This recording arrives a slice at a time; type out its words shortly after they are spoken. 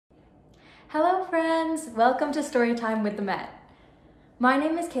Hello friends, welcome to Storytime with the Met. My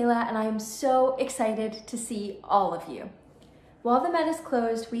name is Kayla and I am so excited to see all of you. While the Met is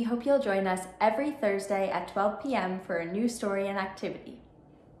closed, we hope you'll join us every Thursday at 12 p.m. for a new story and activity.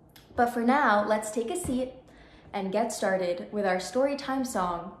 But for now, let's take a seat and get started with our Storytime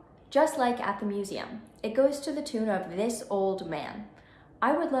song, just like at the museum. It goes to the tune of This Old Man.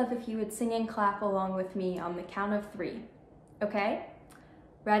 I would love if you would sing and clap along with me on the count of 3. Okay?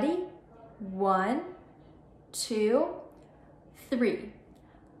 Ready? 1, 2, 3.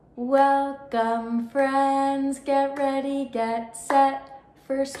 Welcome friends, get ready, get set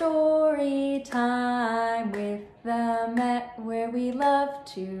for story time with the Met, where we love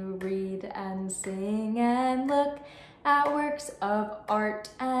to read and sing and look at works of art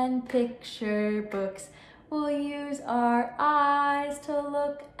and picture books. We'll use our eyes to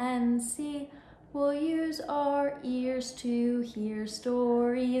look and see. We'll use our ears to hear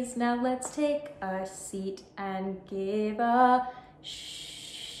stories. Now let's take a seat and give a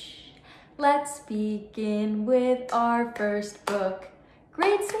shh. Let's begin with our first book.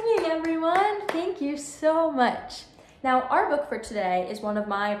 Great singing, everyone. Thank you so much. Now, our book for today is one of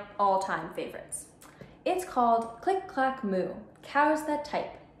my all-time favorites. It's called Clack Moo, Cows That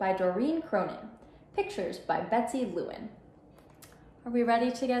Type by Doreen Cronin. Pictures by Betsy Lewin. Are we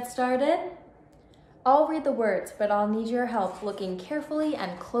ready to get started? I'll read the words, but I'll need your help looking carefully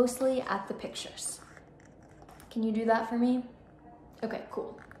and closely at the pictures. Can you do that for me? Okay,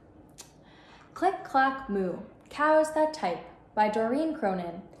 cool. Clack Moo, Cows That Type by Doreen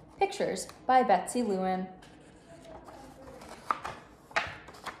Cronin. Pictures by Betsy Lewin.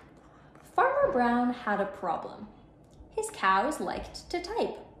 Farmer Brown had a problem. His cows liked to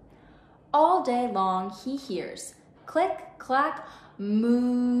type. All day long he hears click, clack,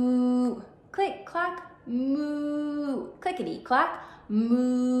 moo. Click, clack, moo. Clickety, clack,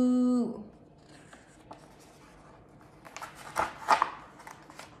 moo.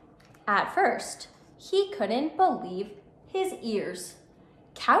 At first, he couldn't believe his ears.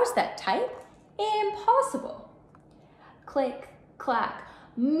 Cows that type? Impossible. Click, clack,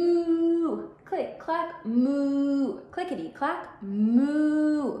 moo. Click, clack, moo. Clickety, clack,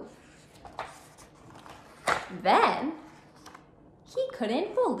 moo. Then, he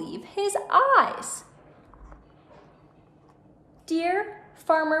couldn't believe his eyes. Dear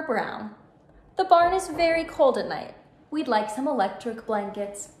Farmer Brown, the barn is very cold at night. We'd like some electric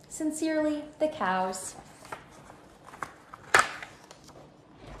blankets. Sincerely, the cows.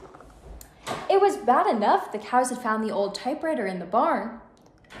 It was bad enough the cows had found the old typewriter in the barn.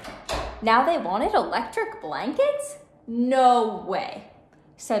 Now they wanted electric blankets? No way,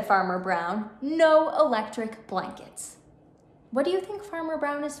 said Farmer Brown. No electric blankets. What do you think Farmer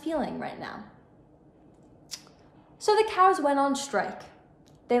Brown is feeling right now? So the cows went on strike.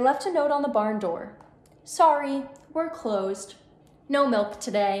 They left a note on the barn door. Sorry, we're closed. No milk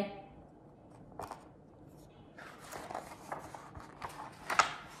today.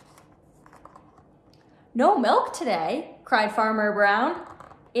 No milk today, cried Farmer Brown.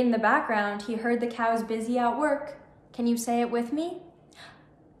 In the background, he heard the cows busy at work. Can you say it with me?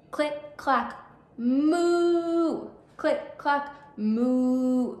 Click, clack, moo. Click, clack,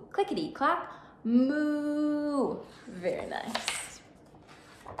 moo. Clickety, clack, moo. Very nice.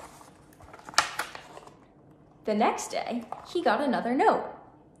 The next day, he got another note.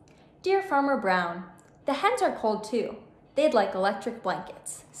 Dear Farmer Brown, the hens are cold too. They'd like electric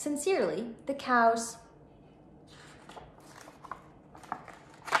blankets. Sincerely, the cows.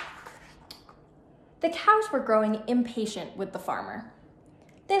 The cows were growing impatient with the farmer.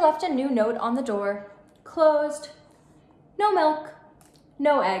 They left a new note on the door. Closed. No milk,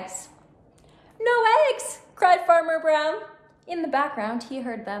 no eggs. No eggs, cried Farmer Brown. In the background, he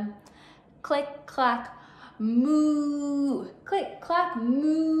heard them. Click, clack, moo. Click, clack,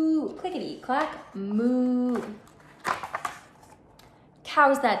 moo. Clickety, clack, moo.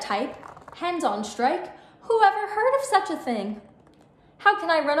 Cows that type, hens on strike. Who ever heard of such a thing? How can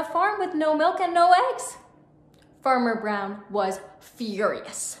I run a farm with no milk and no eggs? Farmer Brown was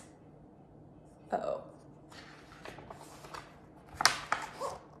furious. Uh-oh.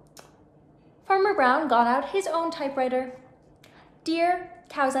 Farmer Brown got out his own typewriter. Dear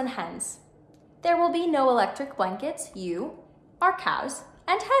cows and hens, there will be no electric blankets. You are cows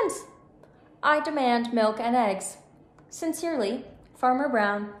and hens. I demand milk and eggs. Sincerely, Farmer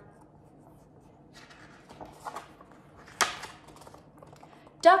Brown.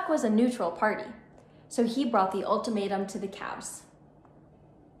 Duck was a neutral party, so he brought the ultimatum to the cows.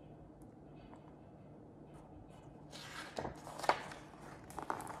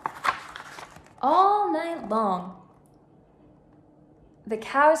 All night long, the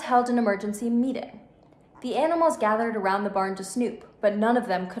cows held an emergency meeting. The animals gathered around the barn to snoop, but none of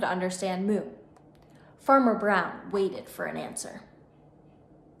them could understand moo. Farmer Brown waited for an answer.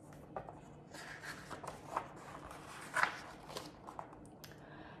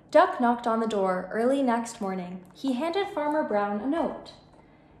 Duck knocked on the door early next morning. He handed Farmer Brown a note.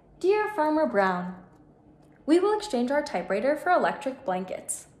 Dear Farmer Brown, we will exchange our typewriter for electric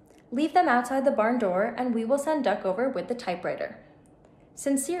blankets. Leave them outside the barn door and we will send Duck over with the typewriter.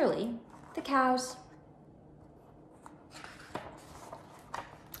 Sincerely, the cows.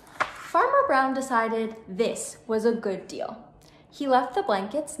 Farmer Brown decided this was a good deal. He left the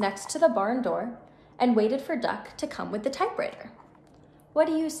blankets next to the barn door and waited for Duck to come with the typewriter. What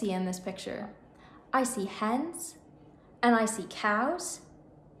do you see in this picture? I see hens, and I see cows,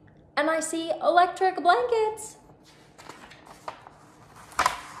 and I see electric blankets.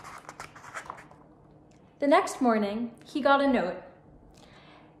 The next morning, he got a note.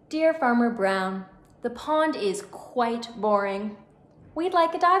 Dear Farmer Brown, the pond is quite boring. We'd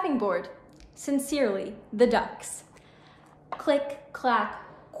like a diving board. Sincerely, the ducks. Click, clack,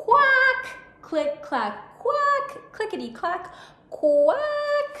 quack. Click, clack, quack. Clickety, clack,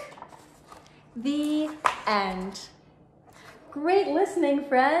 quack. The end. Great listening,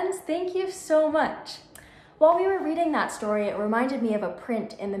 friends. Thank you so much. While we were reading that story, it reminded me of a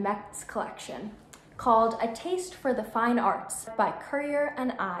print in the Met's collection called A Taste for the Fine Arts by Currier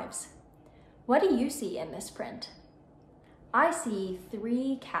and Ives. What do you see in this print? I see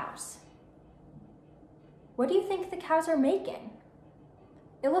 3 cows. What do you think the cows are making?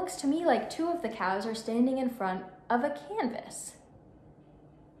 It looks to me like 2 of the cows are standing in front of a canvas.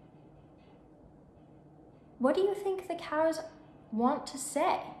 What do you think the cows want to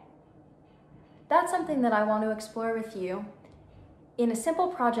say? That's something that I want to explore with you in a simple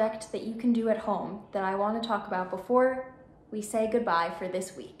project that you can do at home that I want to talk about before we say goodbye for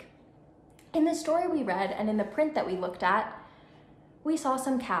this week. In the story we read and in the print that we looked at, we saw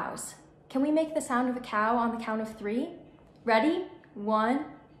some cows. Can we make the sound of a cow on the count of 3? Ready? 1,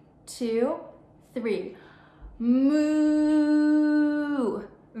 2, 3. Moo!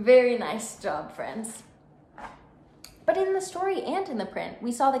 Very nice job, friends. But in the story and in the print,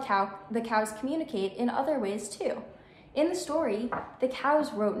 we saw the cows communicate in other ways too. In the story, the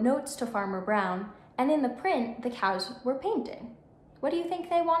cows wrote notes to Farmer Brown, and in the print, the cows were painting. What do you think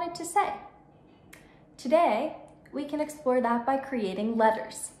they wanted to say? Today, we can explore that by creating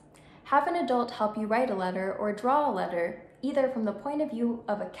letters. Have an adult help you write a letter or draw a letter, either from the point of view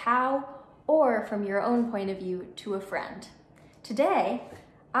of a cow or from your own point of view to a friend. Today,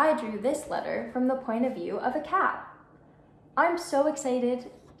 I drew this letter from the point of view of a cow. I'm so excited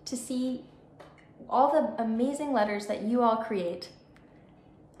to see all the amazing letters that you all create.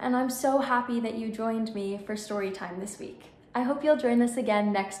 And I'm so happy that you joined me for Storytime this week. I hope you'll join us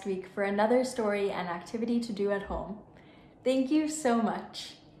again next week for another story and activity to do at home. Thank you so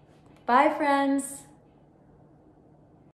much. Bye, friends.